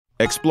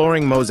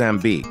Exploring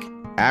Mozambique,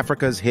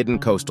 Africa's hidden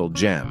coastal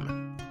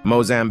gem.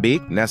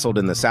 Mozambique, nestled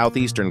in the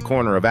southeastern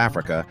corner of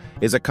Africa,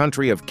 is a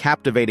country of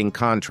captivating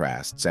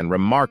contrasts and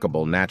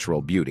remarkable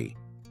natural beauty.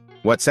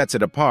 What sets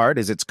it apart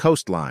is its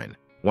coastline,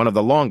 one of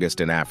the longest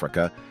in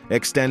Africa,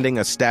 extending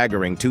a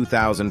staggering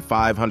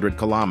 2,500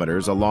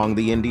 kilometers along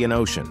the Indian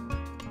Ocean.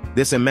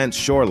 This immense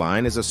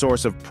shoreline is a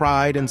source of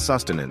pride and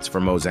sustenance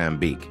for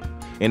Mozambique.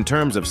 In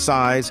terms of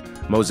size,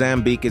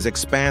 Mozambique is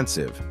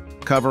expansive,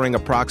 covering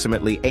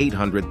approximately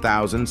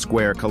 800,000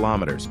 square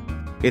kilometers.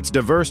 Its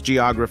diverse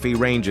geography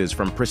ranges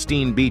from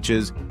pristine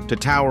beaches to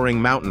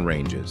towering mountain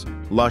ranges,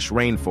 lush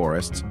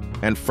rainforests,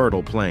 and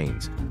fertile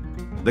plains.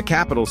 The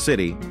capital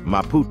city,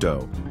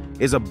 Maputo,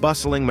 is a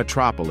bustling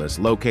metropolis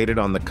located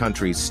on the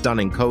country's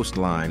stunning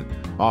coastline,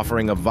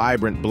 offering a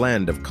vibrant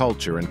blend of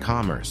culture and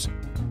commerce.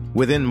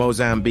 Within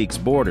Mozambique's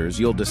borders,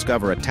 you'll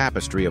discover a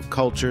tapestry of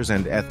cultures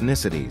and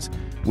ethnicities,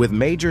 with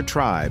major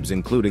tribes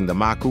including the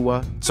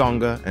Makua,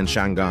 Tsonga, and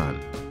Shangaan.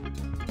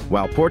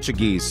 While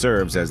Portuguese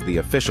serves as the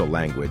official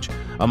language,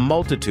 a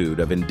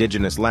multitude of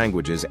indigenous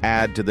languages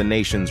add to the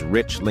nation's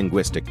rich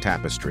linguistic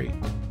tapestry.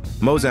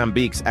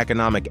 Mozambique's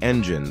economic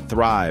engine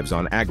thrives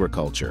on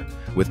agriculture,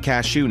 with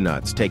cashew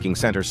nuts taking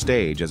center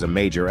stage as a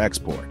major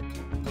export.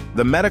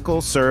 The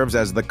medical serves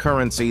as the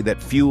currency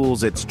that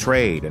fuels its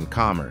trade and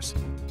commerce.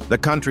 The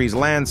country's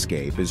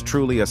landscape is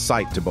truly a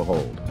sight to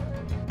behold.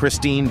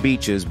 Pristine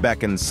beaches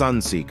beckon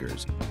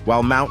sun-seekers,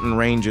 while mountain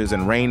ranges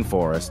and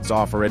rainforests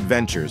offer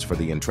adventures for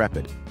the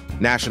intrepid.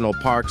 National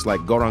parks like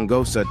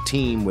Gorongosa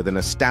teem with an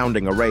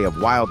astounding array of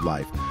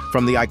wildlife,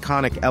 from the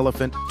iconic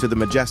elephant to the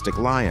majestic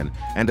lion,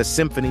 and a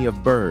symphony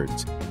of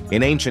birds.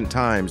 In ancient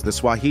times, the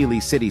Swahili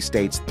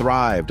city-states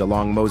thrived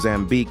along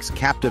Mozambique's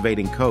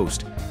captivating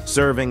coast,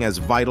 serving as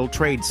vital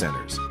trade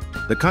centers.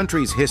 The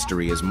country's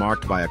history is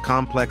marked by a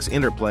complex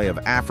interplay of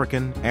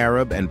African,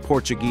 Arab, and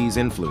Portuguese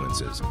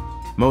influences.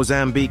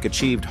 Mozambique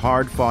achieved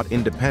hard-fought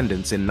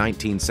independence in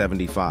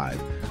 1975,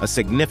 a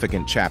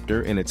significant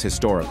chapter in its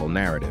historical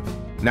narrative.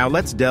 Now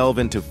let's delve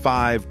into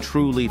 5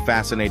 truly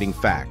fascinating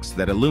facts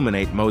that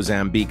illuminate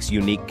Mozambique's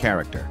unique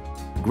character.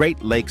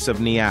 Great Lakes of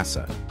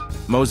Nyasa.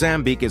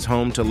 Mozambique is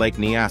home to Lake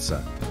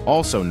Nyasa,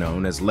 also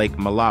known as Lake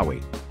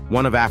Malawi,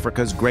 one of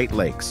Africa's Great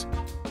Lakes.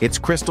 Its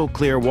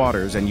crystal-clear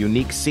waters and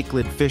unique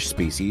cichlid fish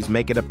species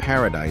make it a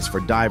paradise for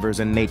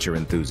divers and nature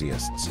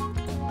enthusiasts.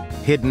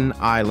 Hidden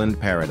island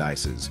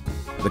paradises.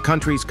 The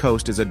country's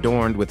coast is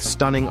adorned with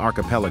stunning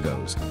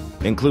archipelagos,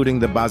 including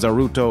the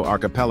Bazaruto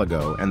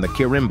Archipelago and the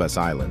Kirimbas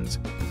Islands,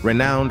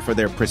 renowned for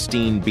their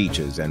pristine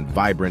beaches and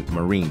vibrant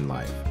marine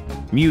life.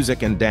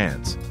 Music and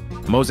dance.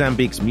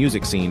 Mozambique's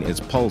music scene is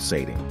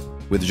pulsating,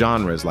 with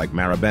genres like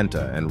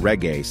marabenta and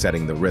reggae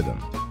setting the rhythm.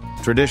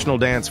 Traditional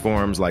dance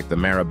forms like the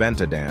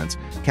marabenta dance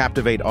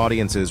captivate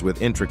audiences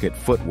with intricate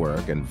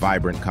footwork and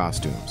vibrant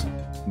costumes.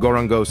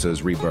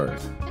 Gorongosa's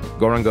rebirth.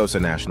 Gorongosa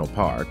National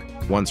Park,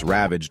 once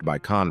ravaged by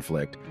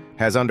conflict,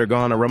 has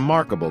undergone a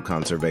remarkable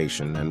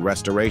conservation and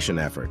restoration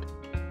effort,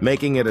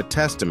 making it a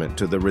testament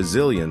to the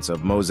resilience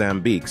of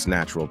Mozambique's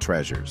natural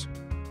treasures.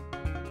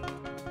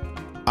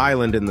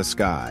 Island in the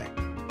sky.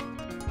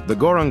 The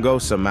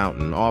Gorongosa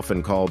Mountain,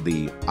 often called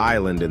the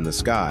Island in the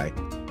Sky,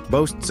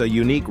 boasts a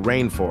unique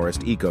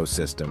rainforest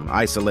ecosystem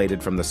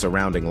isolated from the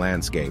surrounding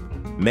landscape,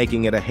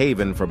 making it a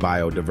haven for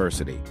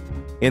biodiversity.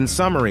 In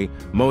summary,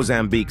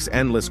 Mozambique's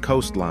endless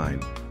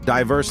coastline,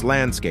 diverse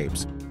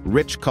landscapes,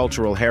 rich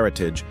cultural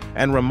heritage,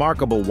 and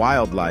remarkable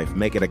wildlife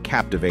make it a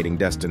captivating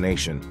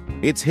destination.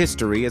 Its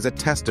history is a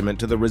testament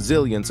to the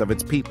resilience of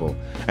its people,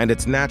 and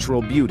its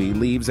natural beauty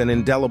leaves an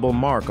indelible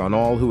mark on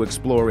all who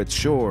explore its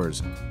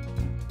shores.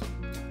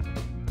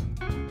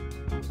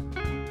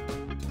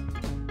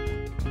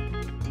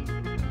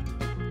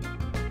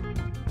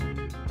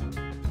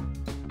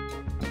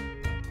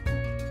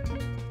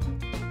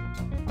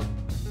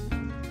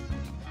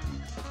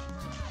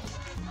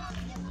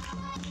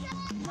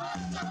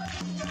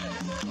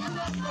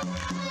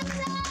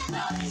 No,